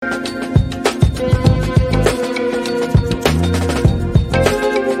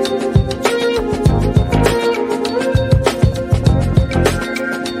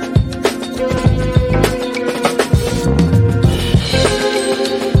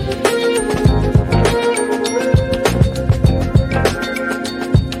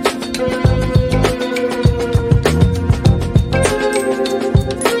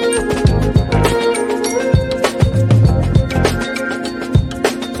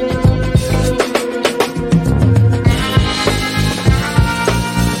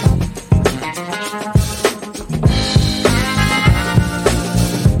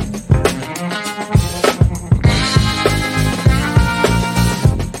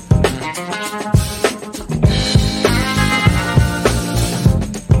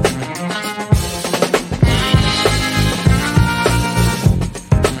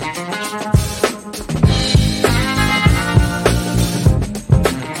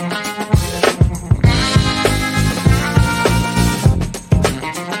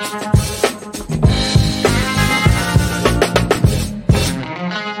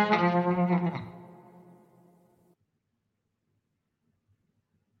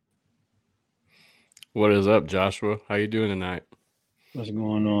What is up, Joshua? How you doing tonight? What's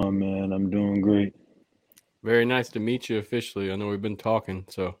going on, man? I'm doing great. Very nice to meet you officially. I know we've been talking,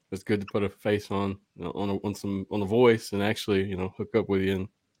 so it's good to put a face on a voice and actually, hook up with you and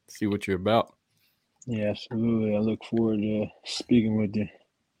see what you're about. Yeah, absolutely. I look forward to speaking with you.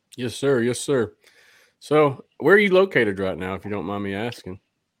 Yes, sir. Yes, sir. So, where are you located right now, if you don't mind me asking?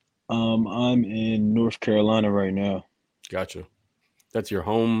 I'm in North Carolina right now. Gotcha. That's your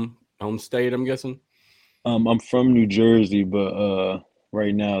home state, I'm guessing. I'm from New Jersey, but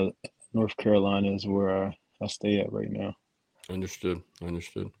right now North Carolina is where I stay at right now. Understood.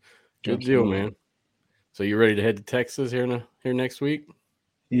 Understood. Good deal, Absolutely. man. So you ready to head to Texas here next week?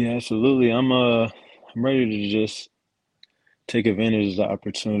 Yeah, absolutely. I'm ready to just take advantage of the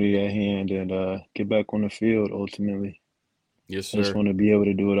opportunity at hand and get back on the field ultimately. Yes, I just sir. want to be able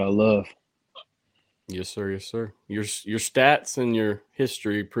to do what I love. Yes, sir. Yes, sir. Your stats and your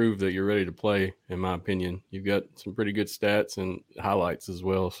history prove that you're ready to play. In my opinion, you've got some pretty good stats and highlights as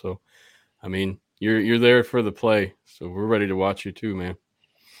well. So, I mean, you're there for the play. So we're ready to watch you too, man.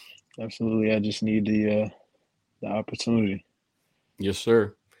 Absolutely. I just need the opportunity. Yes,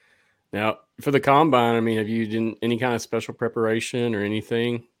 sir. Now for the combine, I mean, have you done any kind of special preparation or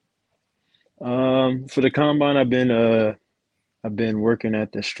anything? For the combine, I've been working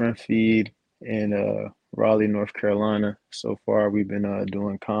at the strength feed in Raleigh, North Carolina. So far, we've been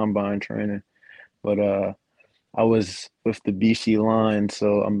doing combine training, but I was with the BC line,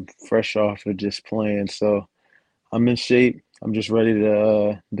 so I'm fresh off of just playing. So I'm in shape. I'm just ready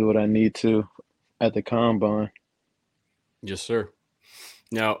to do what I need to at the combine. Yes, sir.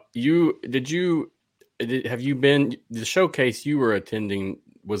 Now have you been the showcase you were attending?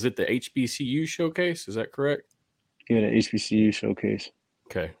 Was it the HBCU showcase? Is that correct? Yeah, the HBCU showcase.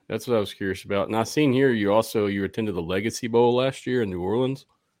 Okay, that's what I was curious about. And I seen here you attended the Legacy Bowl last year in New Orleans.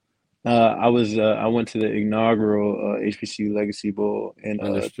 I went to the inaugural HBCU Legacy Bowl and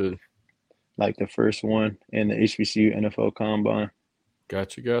Understood. like the first one in the HBCU NFL Combine.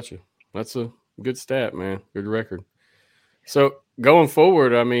 Gotcha, gotcha. That's a good stat, man. Good record. So going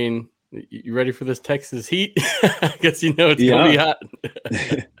forward, I mean, you ready for this Texas heat? I guess you know it's gonna be Yeah, hot.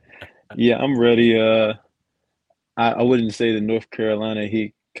 yeah, I'm ready. I wouldn't say the North Carolina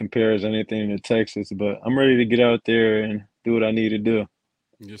Heat compares anything to Texas, but I'm ready to get out there and do what I need to do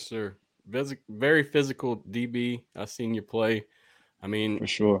Yes, sir. Very physical DB. I seen you play. I mean, for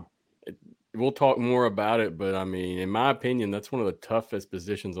sure. we'll talk more about it, but I mean, in my opinion, that's one of the toughest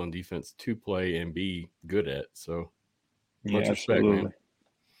positions on defense to play and be good at. So Yeah, much respect, man. absolutely.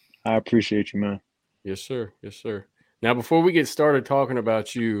 I appreciate you, man. Yes, sir. Yes, sir. Now, before we get started talking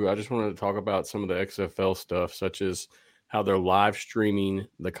about you, I just wanted to talk about some of the XFL stuff, such as how they're live streaming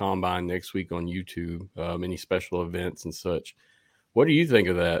the combine next week on YouTube, any special events and such. What do you think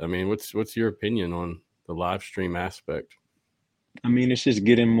of that? I mean, what's your opinion on the live stream aspect? I mean, it's just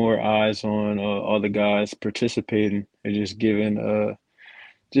getting more eyes on all the guys participating and just giving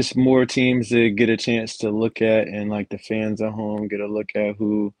just more teams to get a chance to look at, and like the fans at home get a look at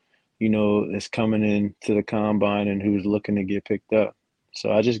who, is coming in to the combine and who's looking to get picked up.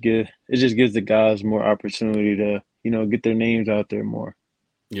 So it just gives the guys more opportunity to, get their names out there more.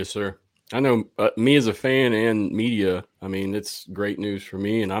 Yes, sir. I know me as a fan and media, I mean, it's great news for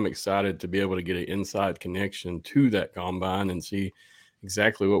me, and I'm excited to be able to get an inside connection to that combine and see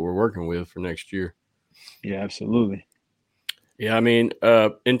exactly what we're working with for next year. Yeah, absolutely. Yeah, I mean,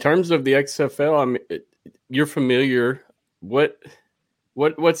 in terms of the XFL, I mean, you're familiar. What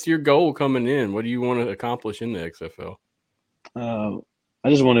what's your goal coming in? What do you want to accomplish in the XFL? Uh, I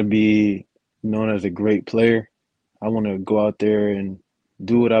just want to be known as a great player. I want to go out there and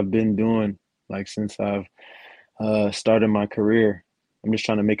do what I've been doing like since I've started my career. I'm just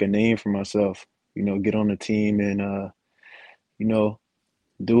trying to make a name for myself. Get on the team and you know,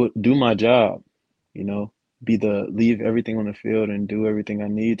 do my job. You know, leave everything on the field and do everything I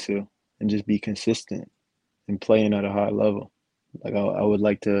need to, and just be consistent and playing at a high level. Like I would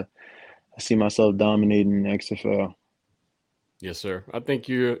like to I see myself dominating the XFL. Yes, sir. I think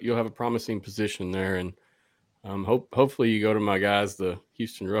you'll have a promising position there, and hopefully you go to my guys, the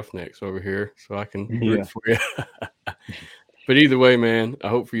Houston Roughnecks over here, so I can root Yeah. for you. But either way, man, I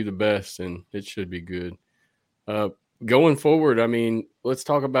hope for you the best, and it should be good. Uh, Going forward, I mean, let's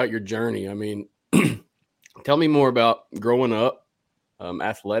talk about your journey. I mean, tell me more about growing up,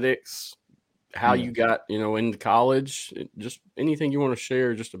 athletics, how Yeah. you got into college, just anything you want to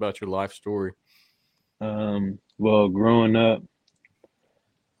share just about your life story. Well, growing up,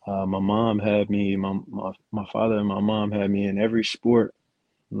 my mom had me, my father and my mom had me in every sport.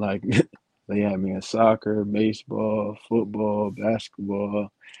 Like they had me in soccer, baseball, football,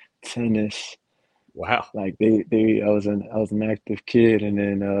 basketball, tennis. Wow. Like I was an active kid, and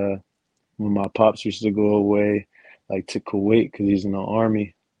then when my pops used to go away, like to Kuwait because he's in the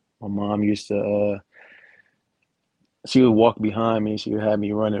army, my mom used to she would walk behind me. She would have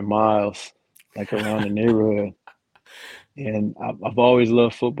me running miles, like around the neighborhood. And I've always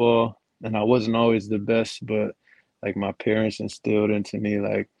loved football, and I wasn't always the best, but like my parents instilled into me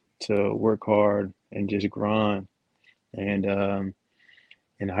like to work hard and just grind. And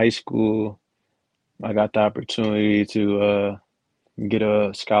in high school, I got the opportunity to get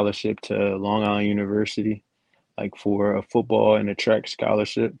a scholarship to Long Island University, like for a football and a track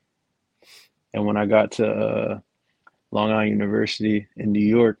scholarship. And when I got to Long Island University in New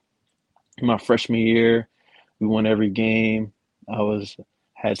York, my freshman year, we won every game. I was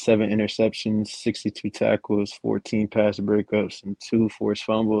had 7 interceptions, 62 tackles, 14 pass breakups, and 2 forced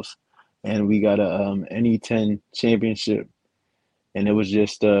fumbles, and we got a NE10 championship. And it was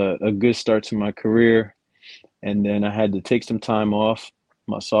just a good start to my career. And then I had to take some time off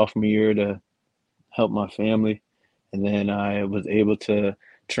my sophomore year to help my family. And then I was able to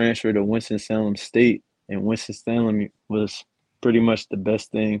transfer to Winston-Salem State. And Winston-Salem was pretty much the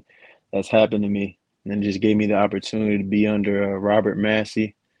best thing that's happened to me. And it just gave me the opportunity to be under Robert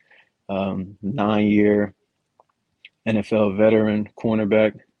Massey, 9 year NFL veteran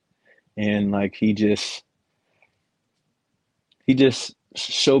cornerback. And like he just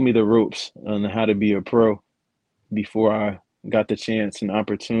showed me the ropes on how to be a pro before I got the chance and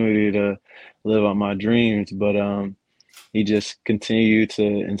opportunity to live out my dreams. But he just continued to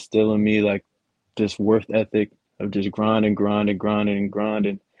instill in me like this worth ethic of just grinding, grinding, grinding, and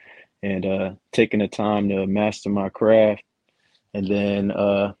grinding, and taking the time to master my craft. And then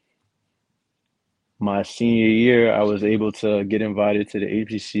my senior year, I was able to get invited to the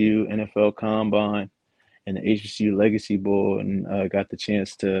HBCU NFL Combine and the HBCU Legacy Bowl, and got the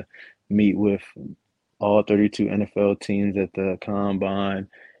chance to meet with all 32 NFL teams at the Combine,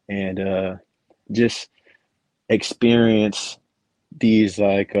 and just experience these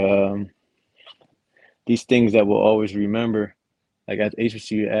these things that we'll always remember, like as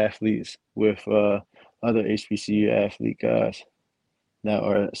HBCU athletes with other HBCU athlete guys that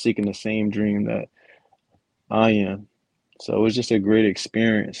are seeking the same dream that I am. So it was just a great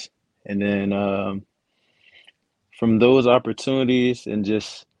experience. And then from those opportunities and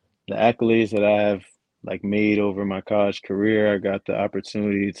just the accolades that I have like made over my college career, I got the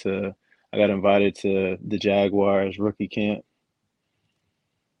opportunity to I got invited to the Jaguars rookie camp,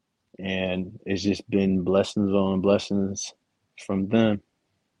 and it's just been blessings on blessings from them.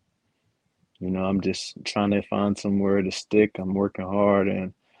 I'm just trying to find somewhere to stick. I'm working hard,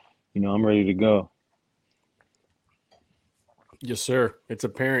 and I'm ready to go. Yes, sir. It's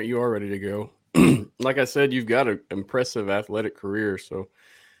apparent you are ready to go. Like I said, you've got an impressive athletic career. So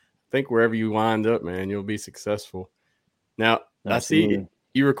I think wherever you wind up, man, you'll be successful. Now, I see Absolutely.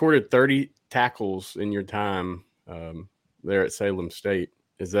 you recorded 30 tackles in your time there at Salem State.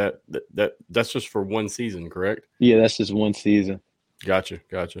 Is that's just for one season, correct? Yeah, that's just one season. Gotcha,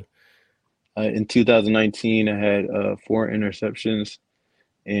 gotcha. In 2019, I had 4 interceptions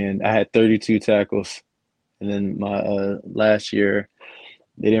and I had 32 tackles. And then my last year,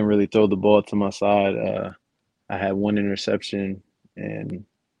 they didn't really throw the ball to my side. I had 1 interception and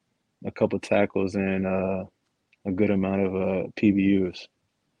a couple tackles and a good amount of PBUs.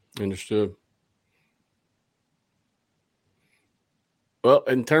 Understood. Well,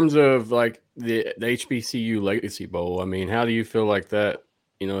 in terms of like the HBCU Legacy Bowl, I mean, how do you feel like that,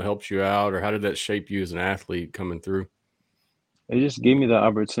 helps you out, or how did that shape you as an athlete coming through? It just gave me the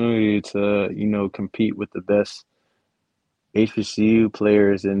opportunity to, compete with the best HBCU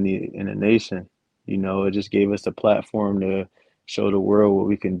players in the nation. It just gave us a platform to show the world what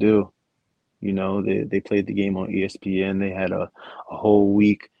we can do. They played the game on ESPN. They had a whole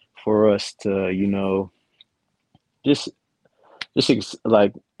week for us to, just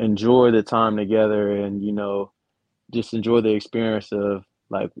like enjoy the time together and just enjoy the experience of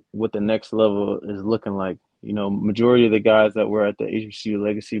like what the next level is looking like. Majority of the guys that were at the HBCU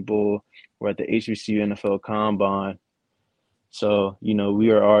Legacy Bowl were at the HBCU NFL Combine. So, we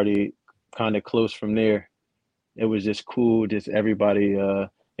were already kind of close from there. It was just cool, just everybody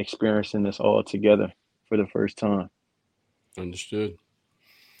experiencing this all together for the first time. Understood.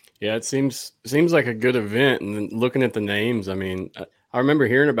 Yeah, it seems like a good event. And then looking at the names, I mean, I remember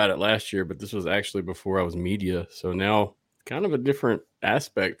hearing about it last year, but this was actually before I was media. So now, kind of a different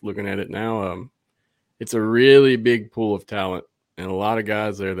aspect looking at it now. It's a really big pool of talent and a lot of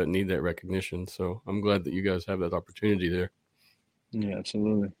guys there that need that recognition. So I'm glad that you guys have that opportunity there. Yeah,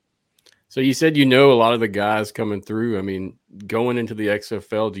 absolutely. So you said you know a lot of the guys coming through. I mean, going into the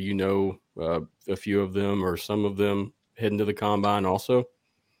XFL, do you know a few of them or some of them heading to the combine also?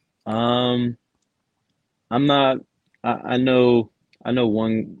 Um, I'm not. I know. I know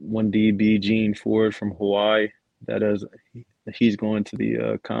one DB, Gene Ford from Hawaii. That is, he's going to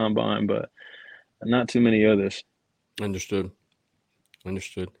the combine, but not too many others. Understood.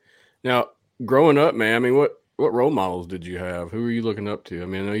 Understood. Now, growing up, man, I mean, what role models did you have? Who were you looking up to? I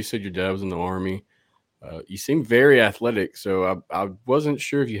mean, I know you said your dad was in the Army. You seem very athletic, so I wasn't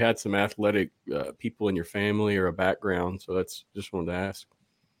sure if you had some athletic people in your family or a background. So that's just wanted to ask.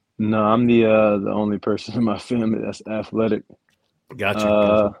 No, I'm the only person in my family that's athletic. Got you. Got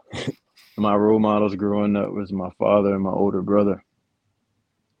Uh, you. my role models growing up was my father and my older brother.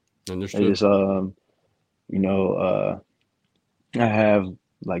 They Understood. just you know, I have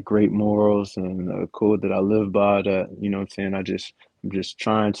like great morals and a code that I live by that, what I'm saying, I'm just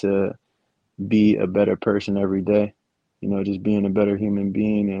trying to be a better person every day. Just being a better human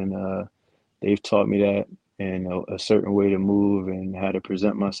being and they've taught me that and a certain way to move and how to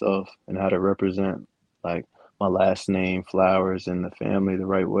present myself and how to represent like my last name, Flowers, and the family the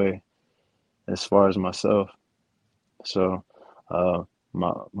right way as far as myself. So,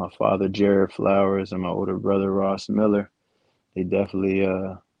 my father Jared Flowers and my older brother Ross Miller, they definitely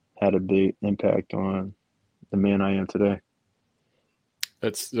had a big impact on the man I am today.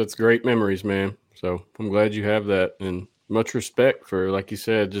 That's great memories, man. So I'm glad you have that, and much respect for, like you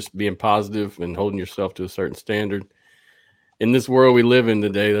said, just being positive and holding yourself to a certain standard. In this world we live in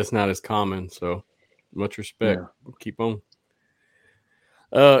today, that's not as common. So much respect. Yeah. Keep on.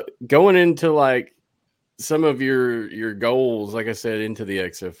 Going into like some of your goals, like I said, into the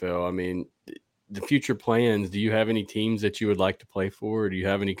XFL. I mean, the future plans. Do you have any teams that you would like to play for? Or do you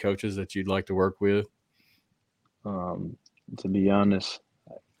have any coaches that you'd like to work with? Um, to be honest,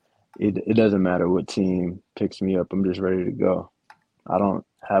 it doesn't matter what team picks me up. I'm just ready to go. I don't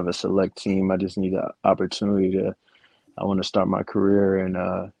have a select team. I just need an opportunity to. I want to start my career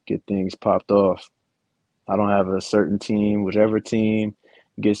and get things popped off. I don't have a certain team. Whichever team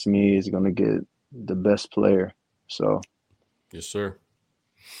gets me is going to get the best player. So, Yes, sir.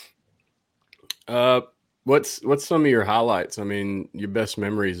 Uh, what's some of your highlights? I mean, your best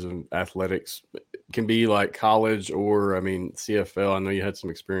memories of athletics. It can be like college or I mean CFL. I know you had some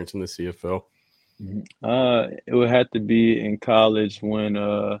experience in the CFL. it would have to be in college when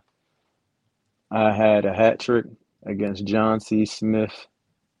I had a hat trick against John C. Smith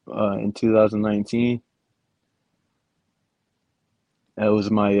in 2019. That was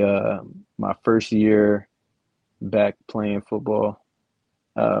my first year back playing football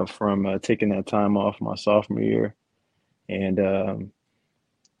from taking that time off my sophomore year, and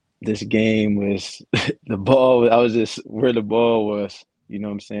this game was the ball. I was just where the ball was. You know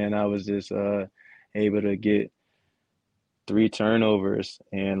what I'm saying? I was just able to get three turnovers,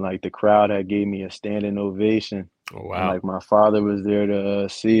 and like the crowd had gave me a standing ovation, Oh and wow, like my father was there to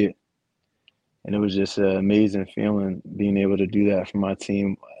see it, and it was just an amazing feeling being able to do that for my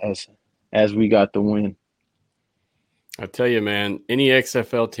team as we got the win. I tell you, man, any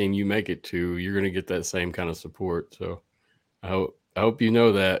XFL team you make it to, you're going to get that same kind of support. So I hope you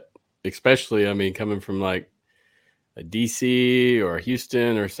know that. Especially, I mean, coming from like a DC or a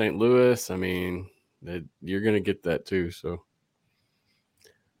Houston or St. Louis, I mean, that you're going to get that too. So,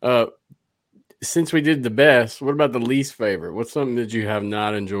 uh, since we did the best, what about the least favorite? What's something that you have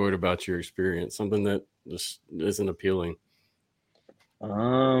not enjoyed about your experience? Something that just isn't appealing?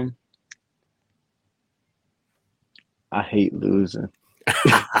 Um, I hate losing.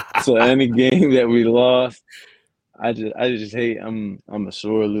 So any game that we lost, I just hate. I'm a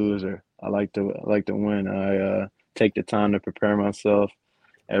sore loser. I like to win. I take the time to prepare myself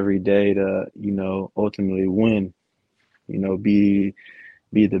every day to ultimately win. Be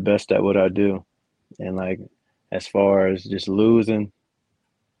the best at what I do. And like as far as just losing,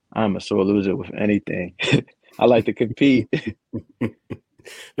 I'm a sore loser with anything. I like to compete.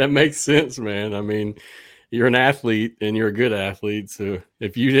 That makes sense, man. I mean, you're an athlete and you're a good athlete. So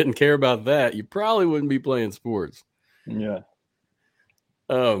if you didn't care about that, you probably wouldn't be playing sports. Yeah.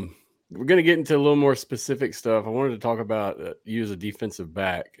 We're going to get into a little more specific stuff. I wanted to talk about you as a defensive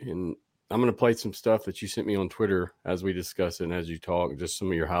back, and I'm going to play some stuff that you sent me on Twitter as we discuss it and as you talk, just some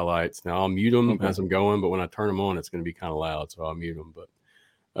of your highlights. Now, I'll mute them Okay. as I'm going, but when I turn them on, it's going to be kind of loud, so I'll mute them. But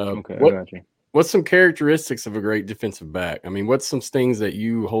Okay. I what got you. what's some characteristics of a great defensive back? I mean, what's some things that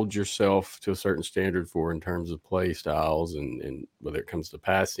you hold yourself to a certain standard for in terms of play styles and whether it comes to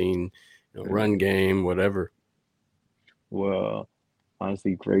passing, Yeah. run game, whatever? Well,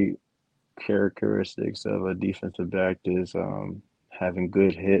 honestly, great characteristics of a defensive back is having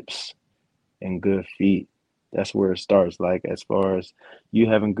good hips and good feet. That's where it starts. Like as far as you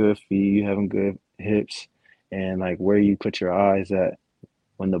having good feet, you having good hips, and like where you put your eyes at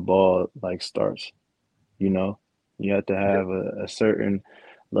when the ball like starts. You know, you have to Yep. have a certain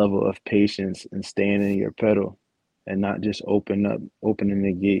level of patience and staying in your pedal, and not just opening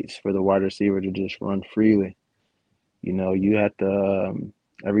the gates for the wide receiver to just run freely. You know, you have to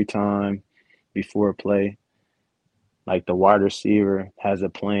every time before a play, like the wide receiver has a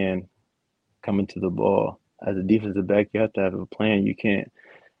plan coming to the ball. As a defensive back, you have to have a plan. You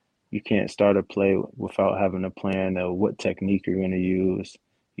can't start a play without having a plan of what technique you're going to use.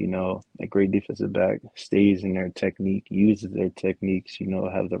 You know, a great defensive back stays in their technique, uses their techniques. You know,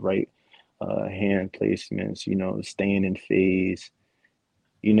 have the right hand placements. You know, staying in phase.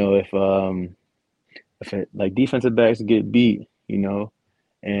 You know, if it, like defensive backs get beat, you know,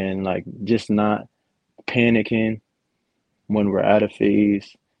 and like just not panicking when we're out of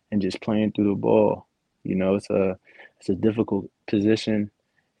phase and just playing through the ball. You know, it's a difficult position,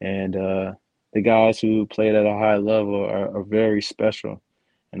 and the guys who played at a high level are very special.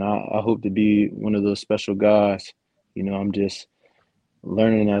 And I hope to be one of those special guys. You know, I'm just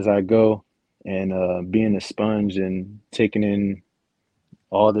learning as I go and being a sponge and taking in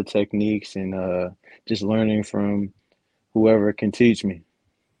all the techniques and just learning from whoever can teach me.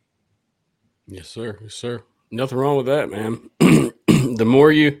 Yes, sir. Yes, sir. Nothing wrong with that, man. The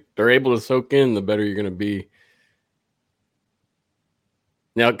more you are able to soak in, the better you're going to be.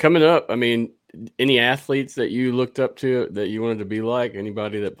 Now, coming up, I mean, any athletes that you looked up to that you wanted to be like?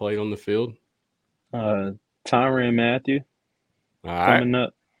 Anybody that played on the field? Uh, Tyron Matthew All right. coming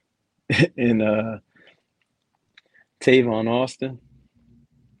up, and Tavon Austin.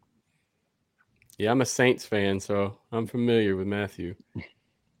 Yeah, I'm a Saints fan, so I'm familiar with Matthew.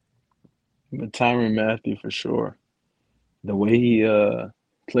 But Tyron Matthew for sure. The way he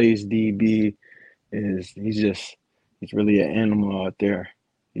plays DB is he's really an animal out there.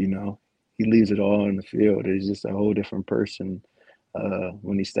 You know, he leaves it all in the field. He's just a whole different person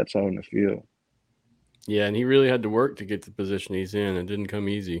when he steps out in the field. Yeah, and he really had to work to get the position he's in. It didn't come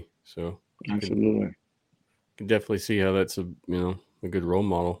easy. So I Absolutely. can definitely see how that's a good role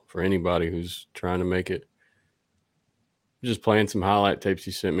model for anybody who's trying to make it. Just playing some highlight tapes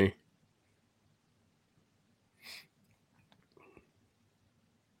you sent me.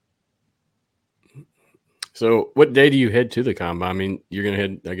 So, what day do you head to the combine? I mean, you're gonna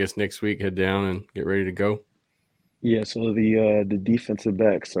head, I guess, next week. Head down and get ready to go. Yeah. So the defensive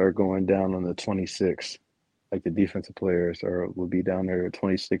backs are going down on the 26th. Like the defensive players are will be down there the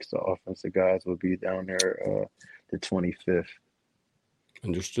 26th. The offensive guys will be down there the 25th.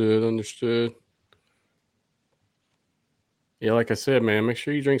 Understood. Understood. Yeah, like I said, man, make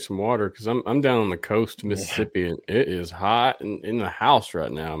sure you drink some water because I'm down on the coast of Yeah. Mississippi and it is hot in the house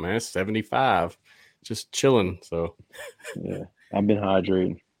right now, man. It's 75, just chilling. So, Yeah. I've been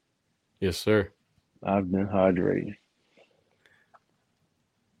hydrating. yes, sir. I've been hydrating.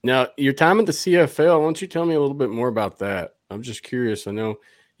 Now, your time at the CFL, why don't you tell me a little bit more about that? I'm just curious. I know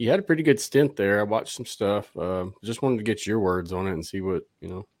you had a pretty good stint there. I watched some stuff. Just wanted to get your words on it and see what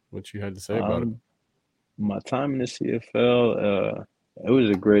you had to say about it. Um, my time in the CFL, it was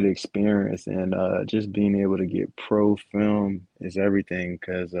a great experience, and just being able to get pro film is everything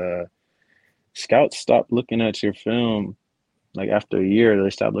because scouts stop looking at your film like after a year. They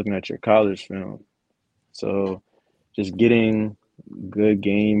stop looking at your college film. So just getting good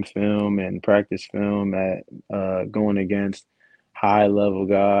game film and practice film at going against high level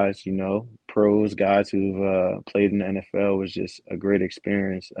guys, you know, pros, guys who've played in the NFL was just a great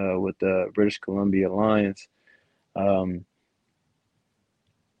experience with the British Columbia Lions. Um,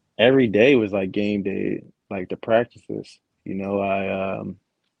 every day was like game day, like the practices. You know,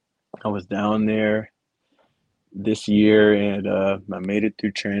 I was down there this year and I made it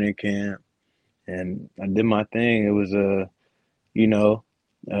through training camp and I did my thing. It was a You know,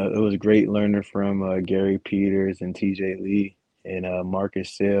 it was great learning from Gary Peters and TJ Lee and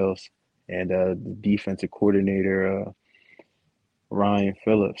Marcus Sales and the defensive coordinator Ryan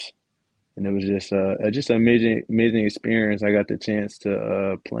Phillips. And it was just an amazing experience. I got the chance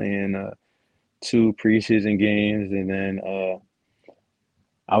to play in two preseason games, and then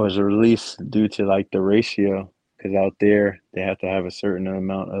I was released due to like the ratio, because out there they have to have a certain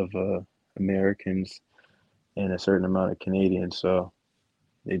amount of Americans and a certain amount of Canadians. So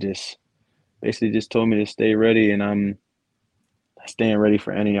they just basically just told me to stay ready, and I'm staying ready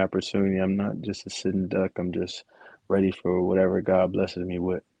for any opportunity. I'm not just a sitting duck. I'm just ready for whatever God blesses me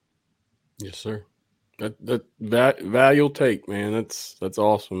with. Yes, sir. That value take, man. That's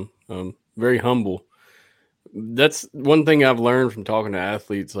awesome. Very humble. That's one thing I've learned from talking to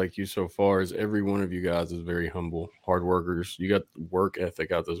athletes like you so far is every one of you guys is very humble, hard workers. You got work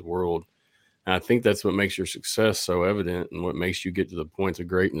ethic out this world. And I think that's what makes your success so evident and what makes you get to the points of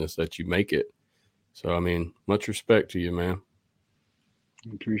greatness that you make it. So, I mean, much respect to you, man.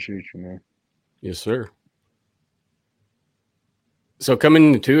 Appreciate you, man. Yes, sir. So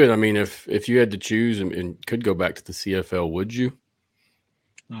coming into it, I mean, if you had to choose and could go back to the CFL, would you?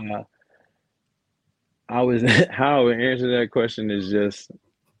 Uh, I was how I would answer that question is just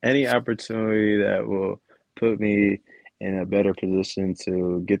any opportunity that will put me in a better position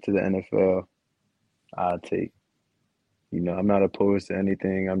to get to the NFL, I'll take. I'm not opposed to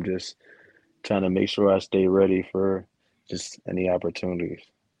anything. I'm just trying to make sure I stay ready for just any opportunities.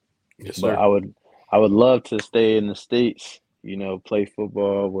 Yes, But sir. I would love to stay in the States, play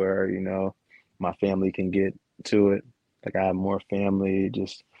football where, my family can get to it. Like I have more family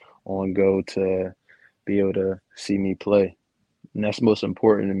just on go to be able to see me play. And that's most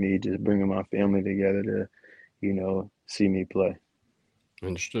important to me, just bringing my family together to, see me play.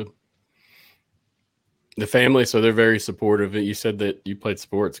 Understood. The family, so they're very supportive. You said that you played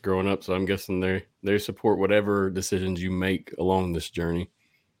sports growing up, so I'm guessing they support whatever decisions you make along this journey.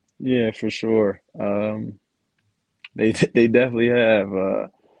 Yeah, for sure. They definitely have.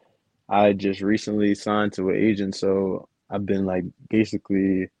 I just recently signed to an agent, so I've been like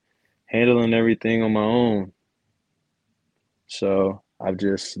basically handling everything on my own. So I've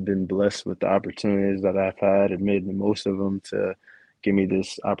just been blessed with the opportunities that I've had and made the most of them to give me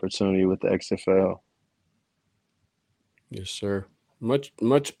this opportunity with the XFL. Yes, sir. Much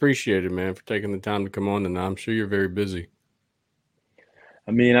appreciated, man, for taking the time to come on. And I'm sure you're very busy.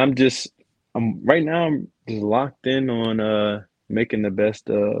 I mean, I'm right now. I'm just locked in on making the best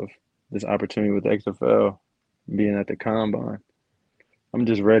of this opportunity with the XFL, being at the combine. I'm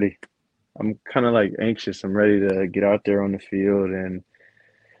just ready. I'm kind of like anxious. I'm ready to get out there on the field and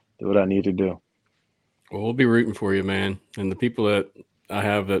do what I need to do. Well, we'll be rooting for you, man. And the people that I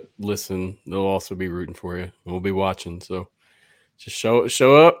have that listen, they'll also be rooting for you. And we'll be watching. So just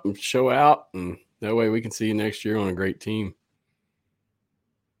show up and show out, and that way we can see you next year on a great team.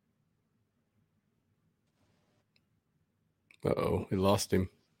 Uh-oh, we lost him.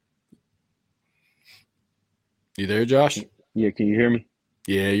 You there, Josh? Yeah, can you hear me?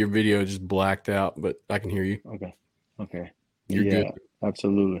 Yeah, your video just blacked out, but I can hear you. Okay. Okay. You're good. Yeah,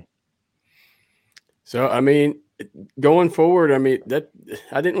 absolutely. So, I mean, going forward, I mean, that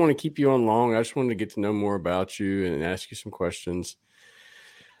I didn't want to keep you on long. I just wanted to get to know more about you and ask you some questions.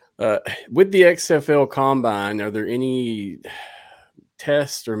 Uh, with the XFL Combine, are there any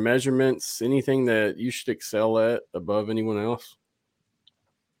tests or measurements, anything that you should excel at above anyone else?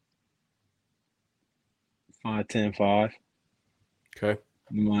 5'10", 5. Okay.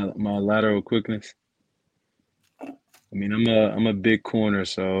 My lateral quickness. I mean, I'm a big corner,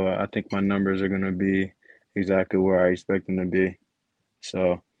 so I think my numbers are gonna be exactly where I expect them to be.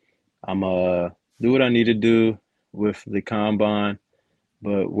 So I'm do what I need to do with the combine,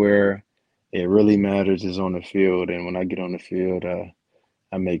 but where it really matters is on the field. And when I get on the field,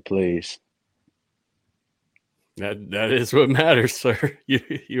 I make plays. That is what matters, sir.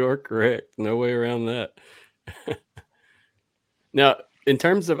 You are correct. No way around that. Now, in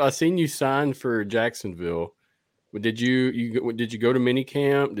terms of, I seen you sign for Jacksonville. Did you go to mini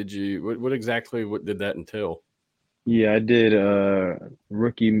camp? Did you what exactly what did that entail? Yeah, I did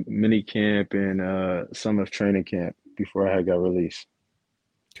rookie mini camp and summer training camp before I had got released.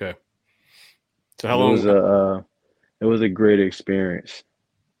 Okay. So how But long? it was a great experience.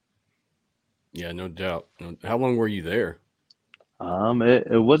 Yeah, no doubt. How long were you there?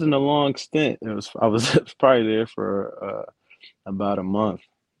 It wasn't a long stint. I was probably there for about a month,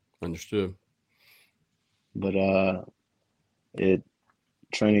 Understood. but it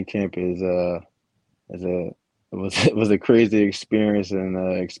training camp is a it was a crazy experience and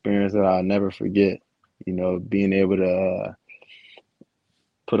an experience that I'll never forget. Being able to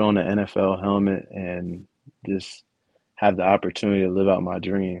put on an NFL helmet and just have the opportunity to live out my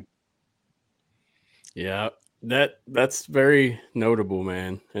dream. Yeah, that's very notable,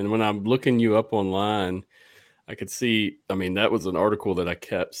 man. And when I'm looking you up online, I could see. I mean, that was an article that I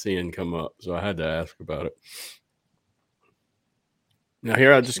kept seeing come up, so I had to ask about it. Now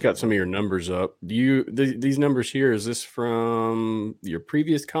here, I just got some of your numbers up. These numbers here? Is this from your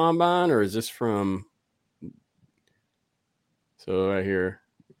previous combine, or is this from? So right here,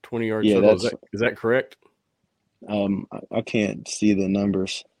 20-yard Yeah, shuttle. that's Is that correct? I can't see the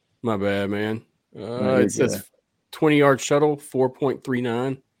numbers. My bad, man. No, you're It good. says 20-yard shuttle,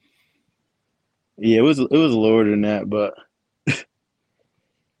 4.39. Yeah, it was lower than that, but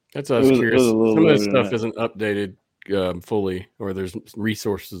That's what I was It was curious. a little Some of this later than stuff that. isn't updated fully, or there's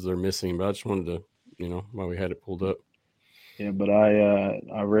resources that are missing. But I just wanted to, while we had it pulled up. Yeah, but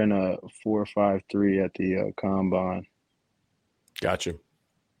I ran a 4.53 at the combine. Gotcha.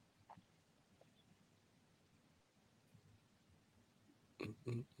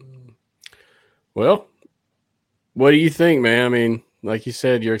 Well, what do you think, man? I mean, like you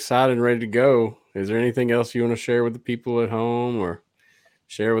said, you're excited and ready to go. Is there anything else you want to share with the people at home, or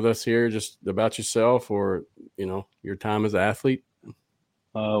share with us here, just about yourself, or your time as an athlete?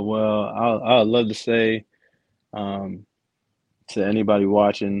 Well, I'd love to say um, to anybody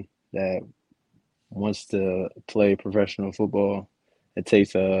watching that wants to play professional football, it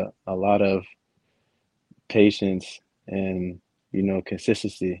takes a lot of patience and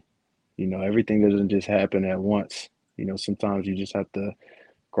consistency. Everything doesn't just happen at once. Sometimes you just have to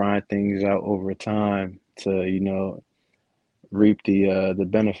grind things out over time to reap the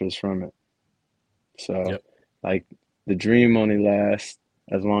benefits from it. So, Yep. like, the dream only lasts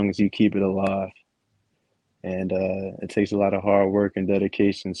as long as you keep it alive, and it takes a lot of hard work and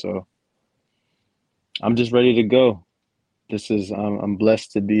dedication. So I'm just ready to go. I'm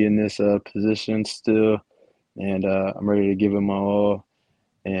blessed to be in this position still, and I'm ready to give it my all.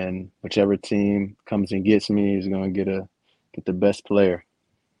 And whichever team comes and gets me is going to get the best player.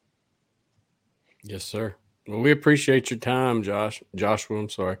 Yes, sir. Well, we appreciate your time, Joshua. I'm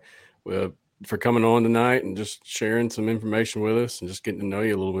sorry, uh, for coming on tonight and just sharing some information with us and just getting to know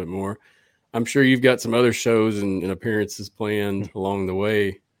you a little bit more. I'm sure you've got some other shows and appearances planned along the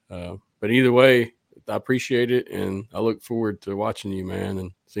way. But either way, I appreciate it, and I look forward to watching you, man,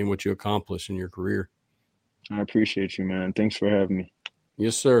 and seeing what you accomplish in your career. I appreciate you, man. Thanks for having me.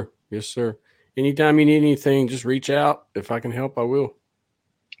 Yes, sir. Yes, sir. Anytime you need anything, just reach out. If I can help, I will.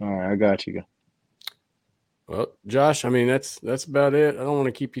 All right, I got you. Well, Josh, I mean that's about it. I don't want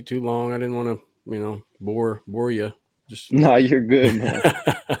to keep you too long. I didn't want to, bore you. Just No, you're good, man.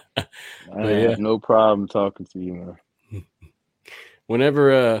 I But yeah, have no problem talking to you, man.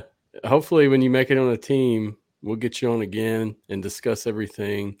 whenever hopefully when you make it on a team, we'll get you on again and discuss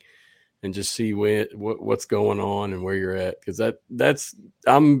everything and just see what's going on and where you're at, because that's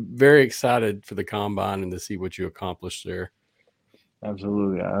I'm very excited for the combine and to see what you accomplished there.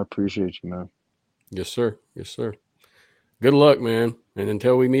 Absolutely. I appreciate you, man. Yes, sir. Yes, sir. Good luck, man. And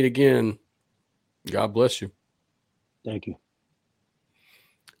until we meet again, God bless you. Thank you.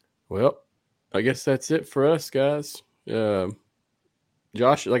 Well, I guess that's it for us, guys.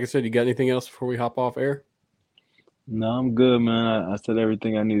 Josh, like I said, you got anything else before we hop off air? No, I'm good, man. I said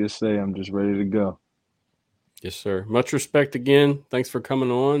everything I need to say. I'm just ready to go. Yes, sir. Much respect again. Thanks for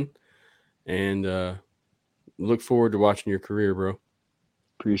coming on, and look forward to watching your career, bro.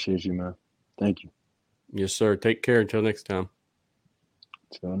 Appreciate you, man. Thank you. Yes, sir. Take care until next time.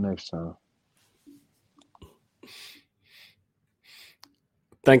 Till next time.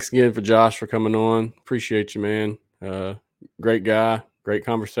 Thanks again for Josh for coming on. Appreciate you, man. Great guy. Great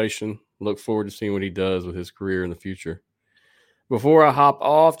conversation. Look forward to seeing what he does with his career in the future. Before I hop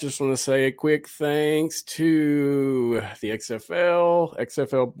off, just want to say a quick thanks to the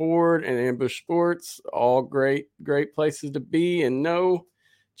XFL board, and Ambush Sports. All great places to be and know.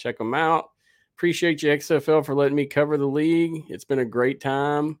 Check them out. Appreciate you, XFL, for letting me cover the league. It's been a great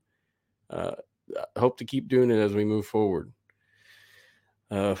time. I hope to keep doing it as we move forward.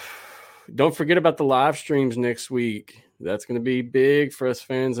 Don't forget about the live streams next week. That's going to be big for us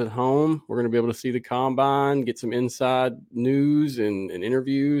fans at home. We're going to be able to see the combine, get some inside news and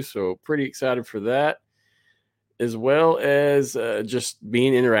interviews. So, pretty excited for that, as well as just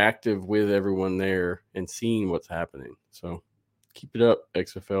being interactive with everyone there and seeing what's happening. So, keep it up,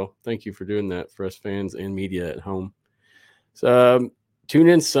 XFL. Thank you for doing that for us fans and media at home. So, tune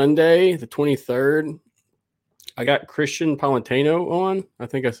in Sunday, the 23rd. I got Christian Palantino on. I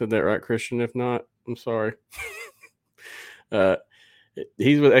think I said that right, Christian. If not, I'm sorry. uh,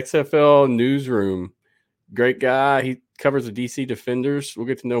 he's with XFL Newsroom. Great guy. He covers the DC Defenders. We'll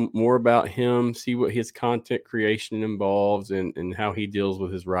get to know more about him, see what his content creation involves, and how he deals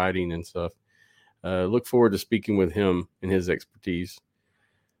with his writing and stuff. Look forward to speaking with him and his expertise.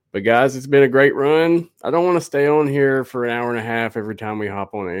 But guys, it's been a great run. I don't want to stay on here for an hour and a half every time we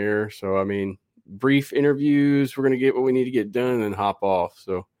hop on air. So, I mean, brief interviews. We're going to get what we need to get done and then hop off.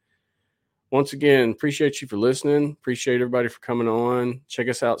 So, once again, appreciate you for listening. Appreciate everybody for coming on. Check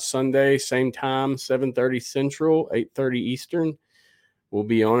us out Sunday, same time, 7:30 Central, 8:30 Eastern. We'll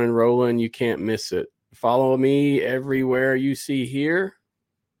be on and rolling. You can't miss it. Follow me everywhere you see here,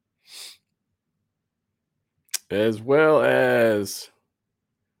 as well as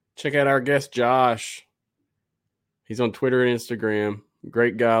check out our guest, Josh. He's on Twitter and Instagram.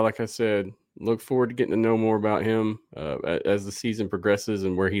 Great guy, like I said. Look forward to getting to know more about him as the season progresses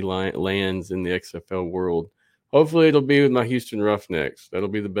and where he lands in the XFL world. Hopefully, it'll be with my Houston Roughnecks. That'll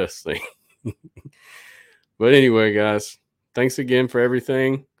be the best thing. But anyway, guys, thanks again for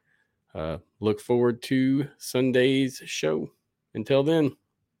everything. Look forward to Sunday's show. Until then,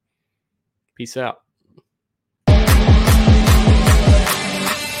 peace out.